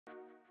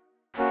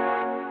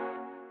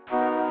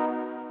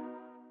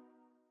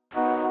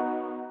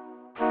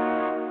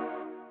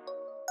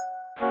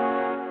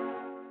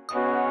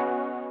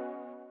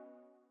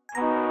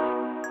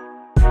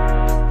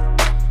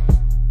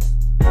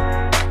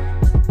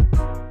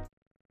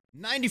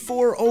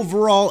94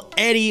 overall,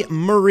 Eddie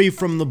Murray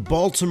from the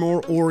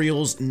Baltimore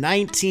Orioles,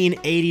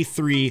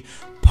 1983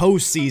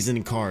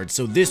 postseason card.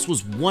 So this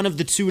was one of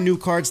the two new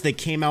cards that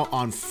came out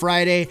on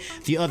Friday.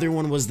 The other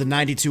one was the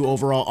 92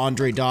 overall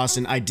Andre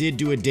Dawson. I did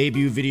do a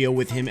debut video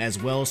with him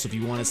as well, so if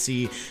you want to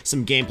see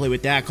some gameplay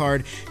with that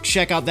card,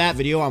 check out that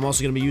video. I'm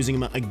also going to be using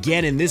him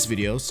again in this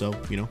video, so,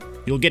 you know,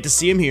 you'll get to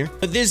see him here.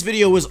 But this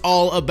video was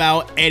all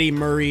about Eddie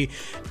Murray,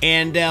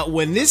 and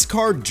when this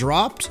card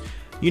dropped,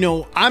 you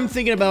know, I'm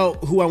thinking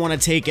about who I want to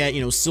take at,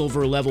 you know,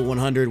 silver level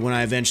 100 when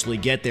I eventually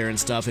get there and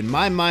stuff, and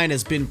my mind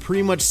has been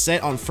pretty much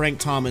set on Frank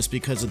Thomas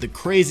because of the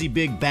crazy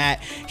big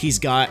bat he's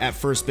got at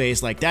first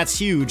base. Like, that's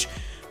huge,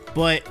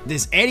 but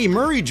this Eddie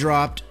Murray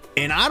dropped,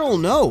 and I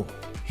don't know.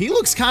 He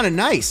looks kind of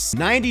nice.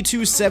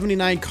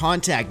 92-79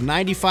 contact,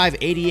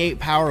 95-88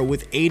 power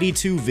with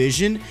 82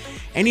 vision,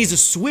 and he's a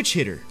switch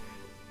hitter.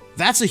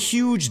 That's a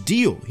huge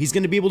deal. He's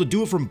going to be able to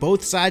do it from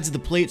both sides of the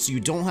plate, so you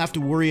don't have to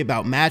worry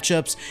about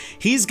matchups.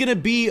 He's going to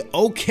be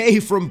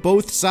okay from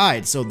both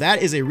sides, so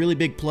that is a really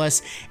big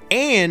plus.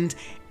 And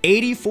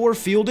 84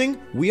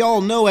 fielding, we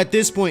all know at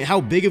this point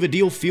how big of a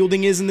deal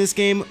fielding is in this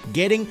game.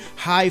 Getting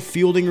high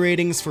fielding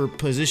ratings for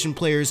position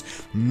players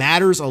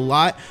matters a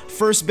lot.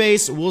 First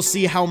base, we'll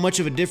see how much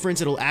of a difference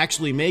it'll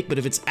actually make, but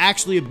if it's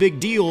actually a big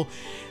deal,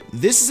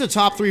 this is a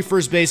top 3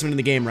 first baseman in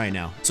the game right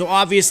now. So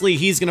obviously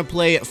he's going to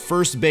play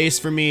first base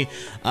for me.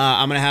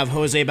 I'm going to have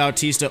Jose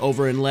Bautista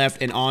over in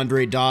left, and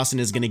Andre Dawson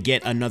is going to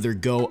get another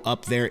go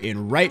up there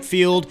in right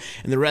field.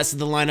 And the rest of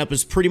the lineup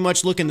is pretty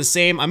much looking the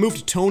same. I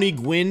moved Tony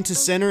Gwynn to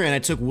center, and I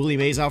took Willie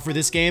Mays out for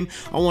this game.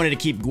 I wanted to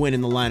keep Gwynn in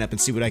the lineup and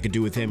see what I could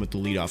do with him with the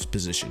leadoff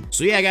position.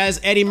 So yeah,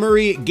 guys, Eddie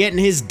Murray getting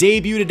his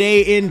debut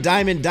today in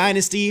Diamond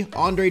Dynasty.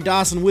 Andre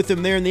Dawson with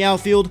him there in the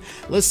outfield.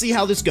 Let's see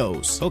how this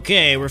goes.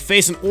 Okay, we're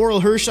facing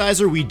Oral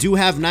Hershiser. We do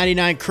have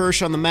 99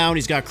 Kirsch on the mound.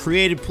 He's got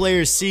creative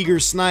players Seager,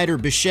 Snyder,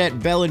 Bichette,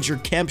 Bellinger,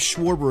 Kemp,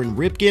 Schwarber, and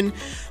Ripken.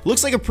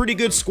 Looks like a pretty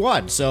good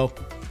squad, so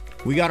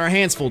we got our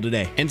hands full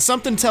today. And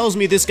something tells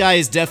me this guy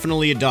is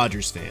definitely a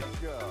Dodgers fan.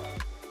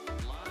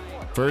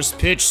 First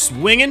pitch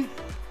swinging.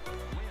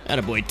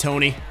 Attaboy,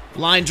 Tony.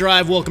 Line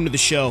drive, welcome to the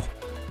show.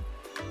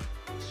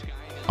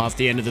 Off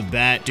the end of the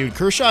bat. Dude,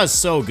 Kershaw is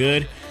so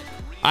good.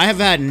 I have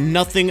had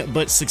nothing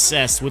but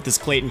success with this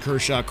Clayton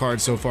Kershaw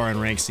card so far in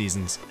ranked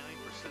seasons.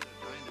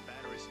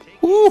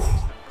 Woo!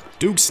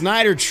 Duke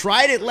Snyder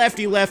tried it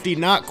lefty-lefty,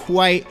 not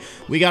quite.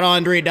 We got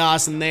Andre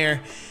Dawson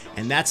there,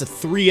 and that's a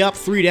 3-up,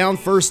 3-down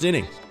first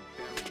inning.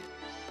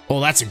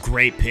 Oh, that's a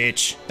great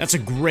pitch. That's a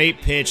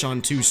great pitch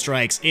on 2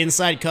 strikes.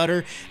 Inside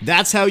cutter,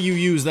 that's how you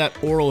use that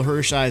Oral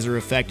Hershiser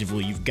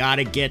effectively. You've got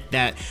to get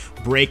that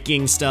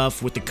breaking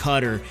stuff with the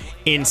cutter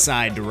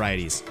inside to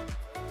righties.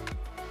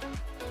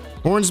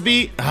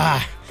 Hornsby,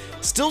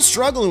 still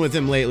struggling with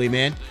him lately,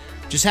 man.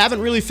 Just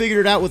haven't really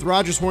figured it out with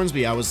Rogers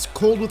Hornsby. I was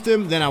cold with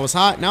him, then I was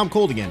hot, now I'm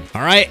cold again.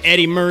 All right,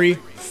 Eddie Murray,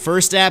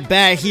 first at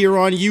bat here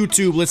on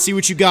YouTube. Let's see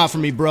what you got for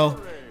me,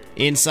 bro.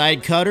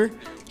 Inside cutter.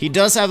 He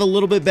does have a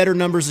little bit better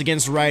numbers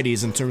against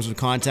righties in terms of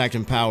contact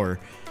and power.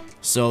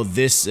 So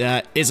this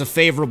is a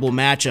favorable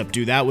matchup,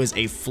 dude. That was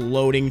a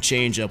floating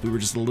changeup. We were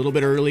just a little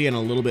bit early and a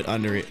little bit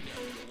under it.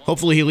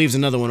 Hopefully he leaves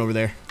another one over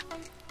there.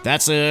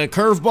 That's a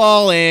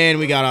curveball, and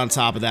we got on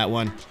top of that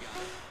one.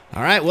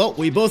 All right, well,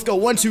 we both go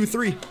 1, 2,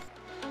 3.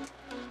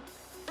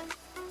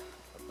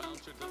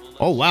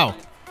 Oh, wow.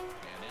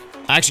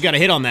 I actually got a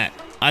hit on that.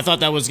 I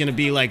thought that was going to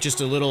be like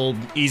just a little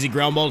easy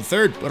ground ball to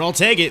third, but I'll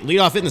take it. Lead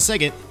off in the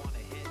second.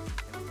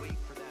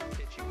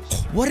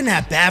 What an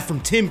at-bat from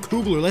Tim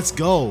Kugler. Let's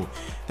go.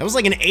 That was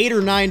like an 8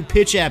 or 9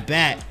 pitch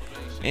at-bat,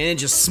 and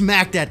just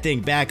smacked that thing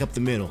back up the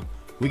middle.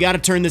 We got to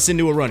turn this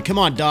into a run. Come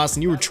on,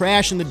 Dawson. You were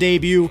trash in the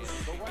debut.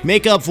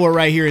 Make up for it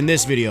right here in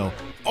this video.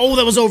 Oh,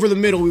 that was over the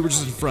middle. We were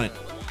just in front.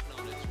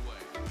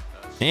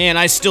 And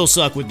I still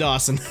suck with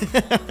Dawson.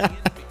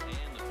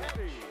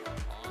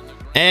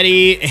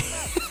 Eddie,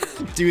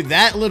 dude,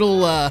 that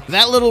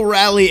little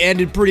rally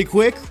ended pretty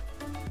quick. A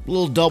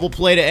little double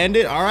play to end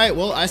it. All right,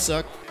 well, I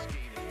suck.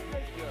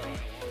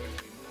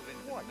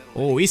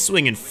 Oh, he's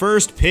swinging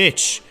first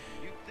pitch.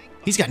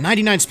 He's got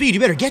 99 speed.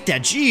 You better get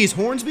that. Jeez,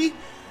 Hornsby,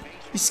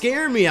 he's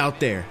scaring me out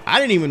there. I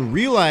didn't even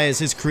realize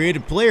his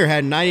creative player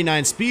had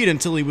 99 speed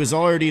until he was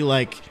already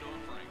like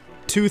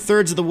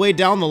 2/3 of the way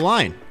down the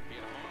line.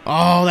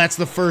 Oh, that's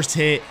the first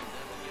hit.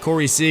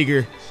 Corey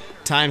Seager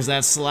times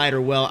that slider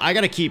well. I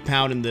gotta keep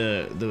pounding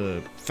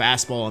the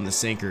fastball on the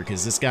sinker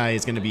because this guy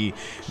is gonna be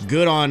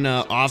good on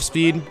off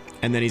speed,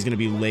 and then he's gonna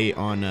be late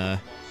on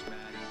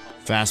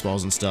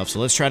fastballs and stuff. So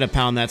let's try to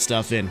pound that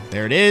stuff in.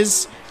 There it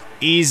is.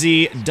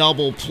 Easy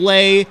double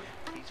play.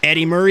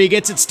 Eddie Murray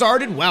gets it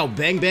started. Wow,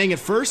 bang bang at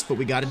first, but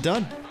we got it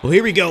done. Well,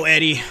 here we go,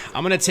 Eddie.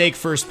 I'm gonna take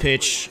first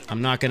pitch.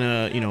 I'm not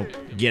gonna, you know,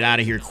 get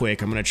out of here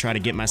quick. I'm gonna try to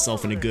get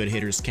myself in a good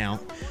hitter's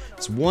count.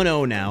 It's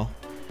 1-0 now.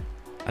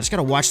 I just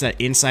gotta watch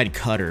that inside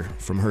cutter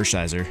from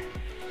Hershiser.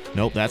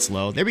 Nope, that's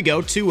low. There we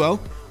go, 2-0.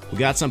 We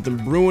got something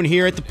brewing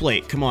here at the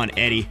plate. Come on,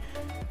 Eddie.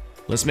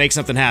 Let's make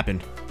something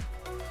happen.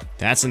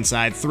 That's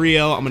inside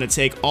 3-0. I'm going to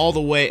take all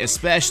the way,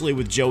 especially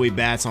with Joey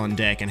Bats on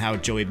deck and how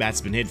Joey Bats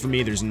has been hit for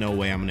me. There's no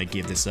way I'm going to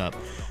give this up.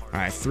 All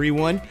right,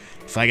 3-1.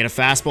 If I get a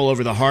fastball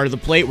over the heart of the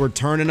plate, we're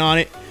turning on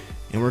it,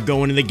 and we're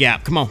going to the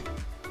gap. Come on.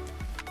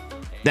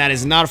 That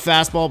is not a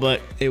fastball,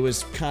 but it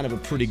was kind of a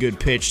pretty good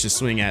pitch to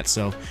swing at.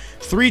 So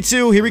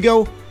 3-2. Here we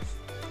go.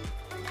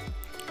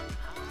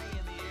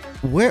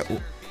 Where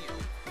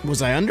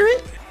was I under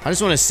it? I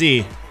just want to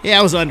see. Yeah,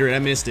 I was under it. I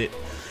missed it.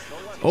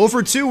 0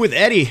 for 2 with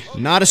Eddie.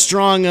 Not a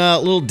strong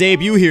little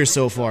debut here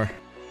so far.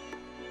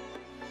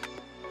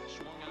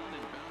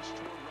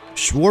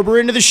 Schwarber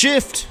into the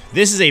shift.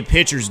 This is a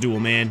pitcher's duel,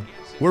 man.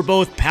 We're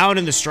both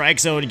pounding the strike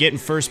zone, getting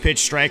first pitch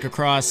strike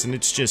across, and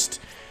it's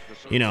just,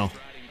 you know,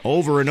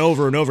 over and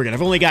over and over again.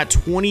 I've only got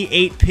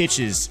 28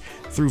 pitches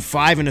through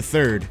 5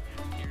 1/3.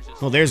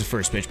 Well, there's a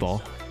first pitch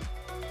ball.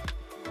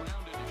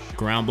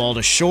 Ground ball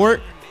to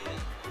short.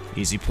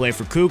 Easy play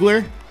for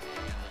Kugler.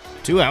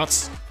 2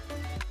 outs.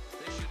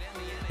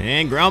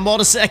 And ground ball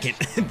to second.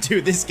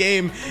 Dude, this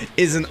game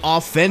is an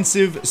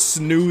offensive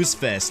snooze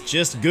fest.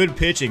 Just good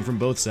pitching from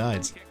both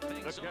sides.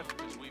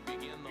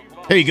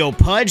 There you go,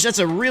 Pudge. That's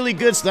a really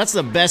good, that's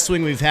the best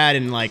swing we've had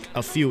in like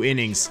a few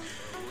innings.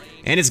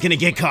 And it's gonna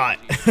get caught.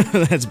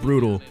 That's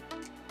brutal.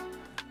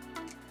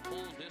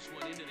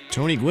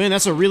 Tony Gwynn,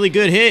 that's a really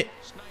good hit.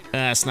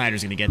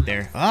 Snyder's gonna get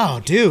there.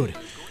 Oh, dude.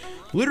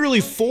 Literally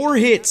 4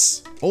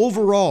 hits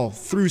overall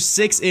through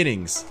 6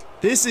 innings.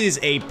 This is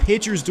a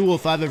pitcher's duel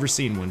if I've ever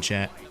seen one,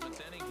 chat.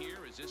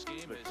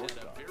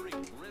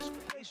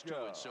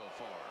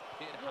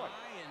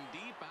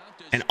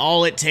 And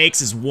all it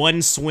takes is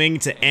one swing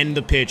to end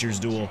the pitcher's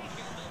duel.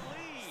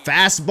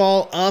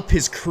 Fastball up,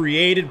 his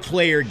created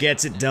player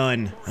gets it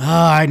done.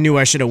 Ah, I knew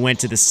I should have went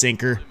to the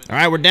sinker. All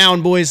right, we're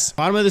down, boys.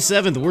 Bottom of the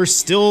 7th, we're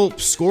still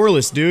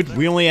scoreless, dude.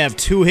 We only have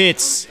 2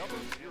 hits.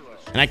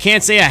 And I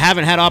can't say I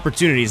haven't had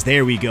opportunities.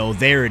 There we go.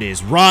 There it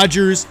is.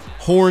 Rogers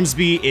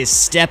Hornsby is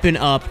stepping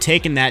up,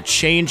 taking that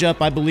changeup,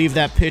 I believe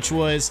that pitch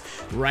was.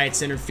 Right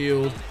center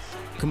field.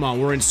 Come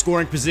on, we're in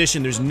scoring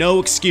position. There's no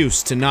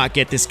excuse to not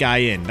get this guy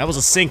in. That was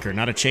a sinker,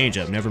 not a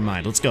changeup. Never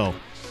mind. Let's go.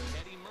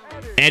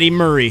 Eddie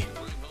Murray.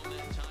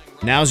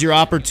 Now's your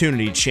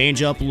opportunity.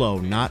 Change up low.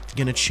 Not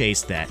gonna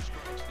chase that.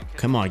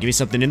 Come on, give me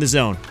something in the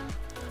zone.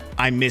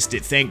 I missed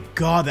it. Thank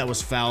God that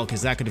was foul,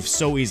 because that could have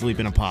so easily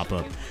been a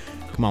pop-up.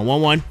 Come on,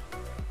 1-1.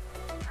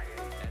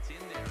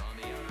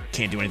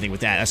 Can't do anything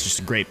with that. That's just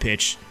a great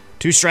pitch.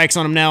 2 strikes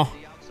on him now.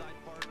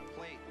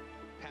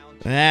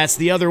 That's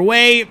the other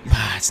way.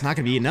 It's not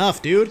going to be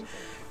enough, dude.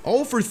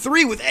 0 for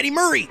 3 with Eddie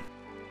Murray.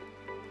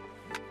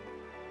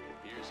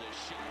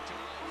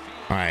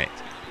 All right.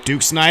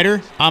 Duke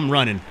Snyder, I'm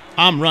running.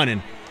 I'm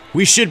running.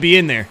 We should be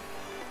in there.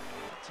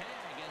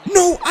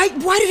 No,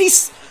 why did he...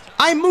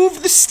 I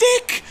moved the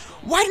stick.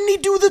 Why didn't he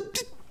do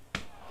the...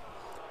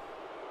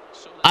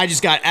 I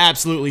just got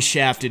absolutely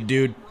shafted,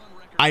 dude.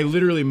 I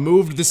literally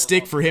moved the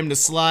stick for him to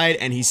slide,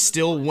 and he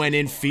still went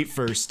in feet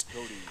first.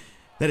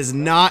 That is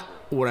not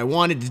what I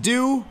wanted to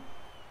do.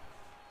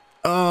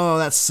 Oh,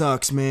 that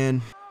sucks,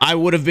 man. I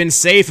would have been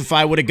safe if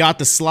I would have got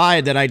the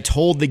slide that I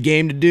told the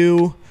game to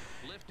do.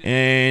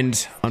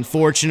 And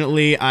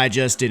unfortunately, I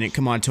just didn't.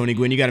 Come on, Tony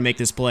Gwynn, you got to make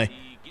this play.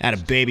 Atta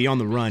baby on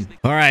the run.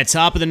 All right,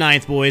 top of the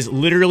 9th, boys.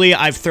 Literally,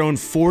 I've thrown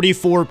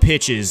 44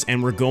 pitches,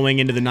 and we're going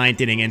into the 9th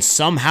inning, and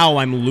somehow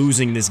I'm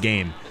losing this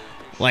game.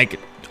 Like,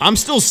 I'm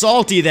still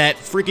salty that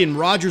freaking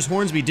Rogers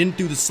Hornsby didn't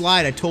do the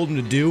slide I told him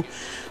to do,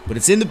 but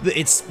it's in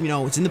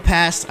the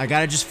past. I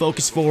gotta just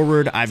focus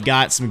forward. I've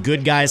got some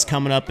good guys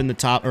coming up in the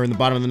top or in the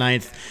bottom of the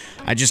 9th.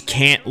 I just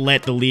can't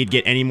let the lead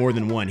get any more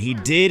than 1. He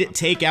did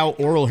take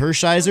out Oral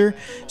Hershiser,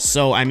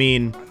 so I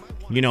mean,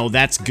 you know,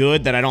 that's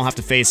good that I don't have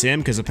to face him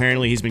because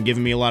apparently he's been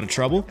giving me a lot of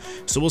trouble.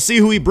 So we'll see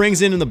who he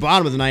brings in the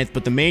bottom of the 9th,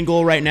 but the main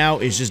goal right now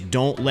is just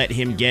don't let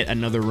him get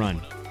another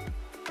run.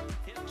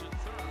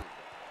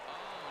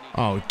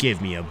 Oh,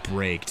 give me a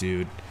break,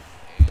 dude.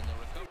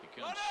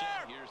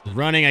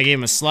 Running, I gave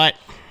him a slut.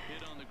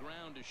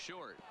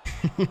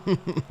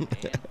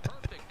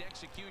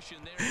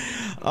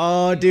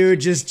 Oh,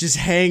 dude, just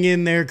hang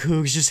in there,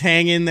 Cougs. Just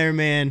hang in there,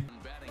 man.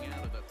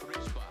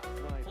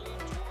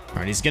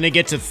 Alright, he's gonna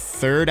get to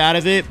 3rd out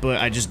of it, but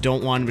I just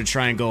don't want him to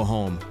try and go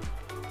home.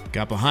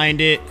 Got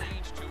behind it.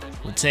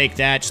 We'll take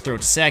that. Just throw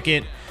it to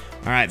 2nd.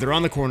 Alright, they're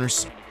on the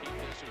corners.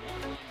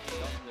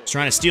 He's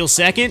trying to steal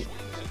 2nd.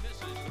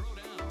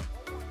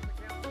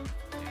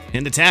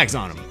 And the tag's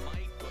on him.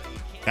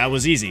 That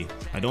was easy.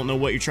 I don't know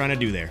what you're trying to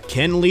do there.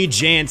 Kenley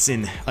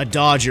Jansen, a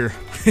Dodger,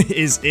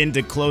 is in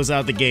to close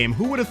out the game.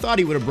 Who would have thought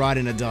he would have brought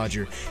in a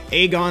Dodger?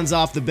 Agon's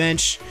off the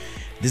bench.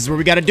 This is where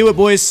we got to do it,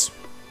 boys.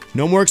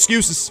 No more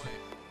excuses.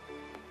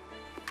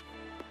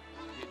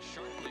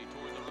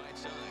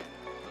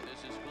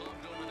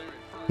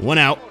 One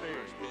out.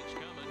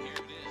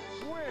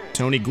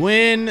 Tony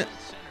Gwynn,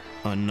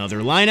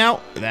 another line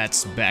out.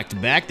 That's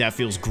back-to-back. That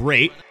feels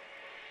great.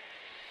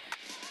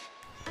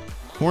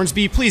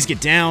 Hornsby, please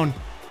get down.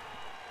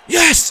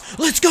 Yes!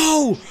 Let's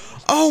go!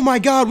 Oh my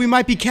god, we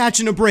might be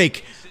catching a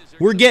break.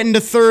 We're getting to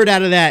 3rd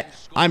out of that.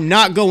 I'm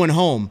not going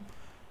home.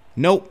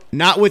 Nope,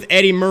 not with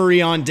Eddie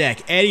Murray on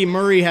deck. Eddie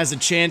Murray has a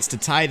chance to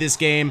tie this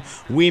game.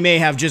 We may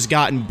have just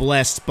gotten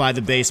blessed by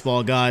the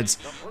baseball gods.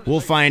 We'll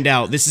find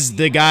out. This is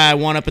the guy I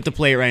want up at the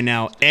plate right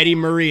now. Eddie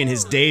Murray in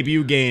his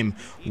debut game.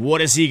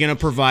 What is he going to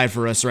provide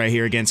for us right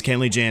here against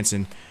Kenley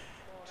Jansen?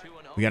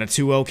 We got a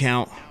 2-0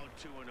 count.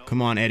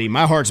 Come on, Eddie.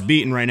 My heart's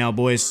beating right now,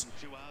 boys.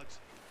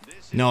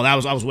 No, I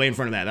was way in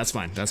front of that. That's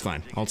fine. That's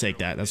fine. I'll take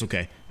that. That's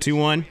okay.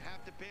 2-1.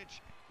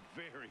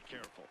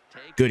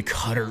 Good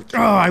cutter. Oh,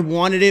 I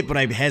wanted it, but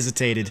I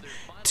hesitated.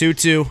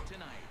 2-2.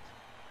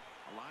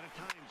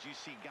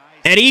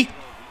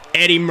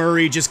 Eddie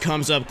Murray just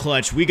comes up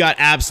clutch. We got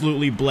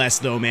absolutely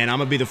blessed, though, man. I'm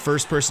going to be the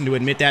first person to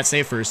admit that. Say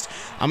it first.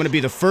 I'm going to be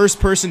the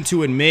first person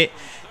to admit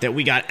that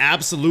we got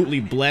absolutely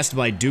blessed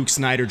by Duke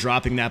Snyder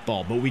dropping that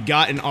ball. But we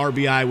got an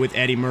RBI with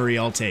Eddie Murray.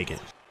 I'll take it.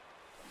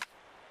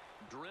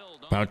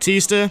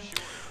 Bautista.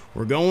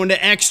 We're going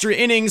to extra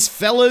innings,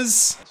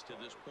 fellas.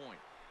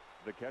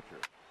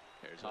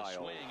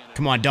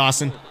 Come on,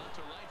 Dawson.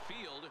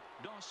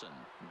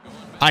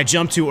 I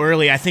jumped too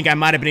early. I think I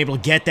might have been able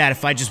to get that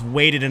if I just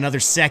waited another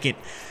second.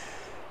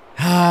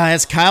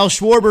 That's Kyle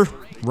Schwarber.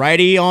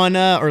 Righty on,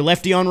 or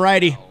lefty on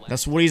righty.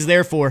 That's what he's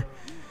there for.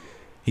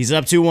 He's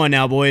up 2-1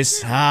 now,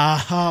 boys.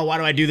 Why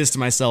do I do this to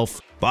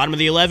myself? Bottom of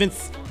the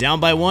 11th, down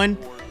by 1.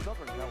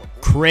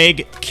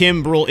 Craig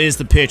Kimbrell is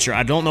the pitcher.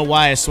 I don't know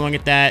why I swung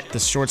at that. The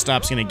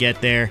shortstop's going to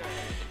get there.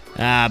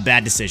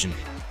 Bad decision.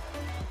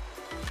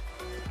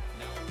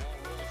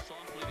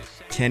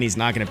 Kenny's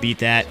not going to beat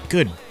that.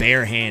 Good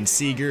bare hand,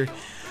 Seager.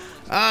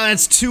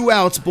 That's 2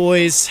 outs,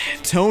 boys.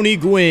 Tony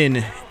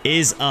Gwynn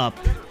is up.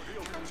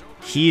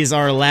 He is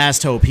our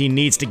last hope. He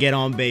needs to get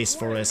on base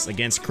for us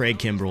against Craig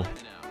Kimbrell.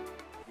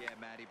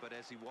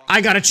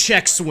 I got a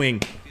check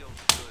swing.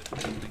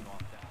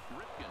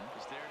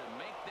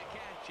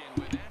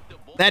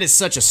 That is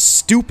such a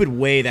stupid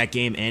way that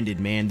game ended,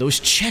 man. Those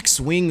check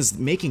swings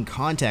making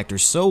contact are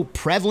so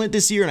prevalent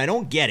this year, and I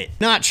don't get it.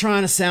 Not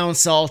trying to sound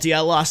salty.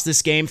 I lost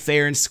this game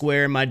fair and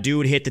square. My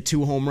dude hit the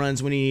 2 home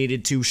runs when he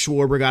needed to.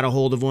 Schwarber got a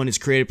hold of one. His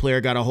creative player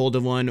got a hold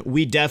of one.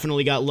 We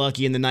definitely got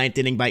lucky in the 9th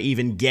inning by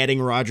even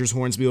getting Rogers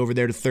Hornsby over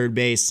there to third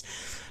base.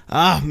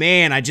 Oh,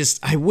 man, I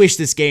wish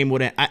this game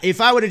would have...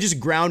 If I would have just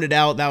grounded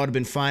out, that would have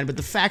been fine. But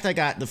the fact I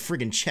got the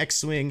friggin' check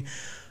swing...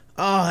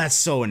 Oh, that's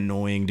so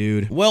annoying,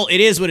 dude. Well, it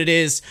is what it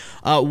is.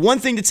 One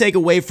thing to take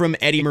away from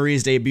Eddie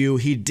Murray's debut,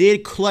 he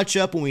did clutch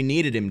up when we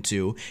needed him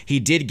to. He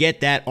did get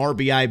that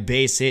RBI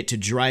base hit to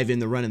drive in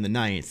the run in the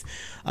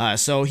 9th.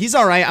 So he's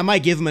all right. I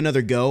might give him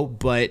another go,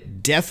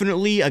 but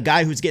definitely a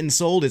guy who's getting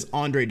sold is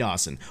Andre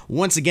Dawson.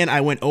 Once again, I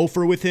went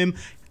 0-for with him.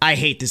 I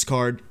hate this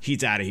card.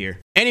 He's out of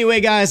here.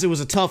 Anyway, guys, it was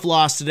a tough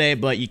loss today,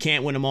 but you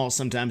can't win them all.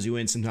 Sometimes you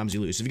win, sometimes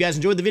you lose. If you guys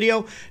enjoyed the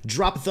video,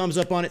 drop a thumbs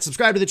up on it.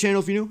 Subscribe to the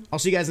channel if you're new. I'll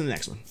see you guys in the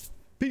next one.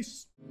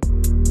 Peace.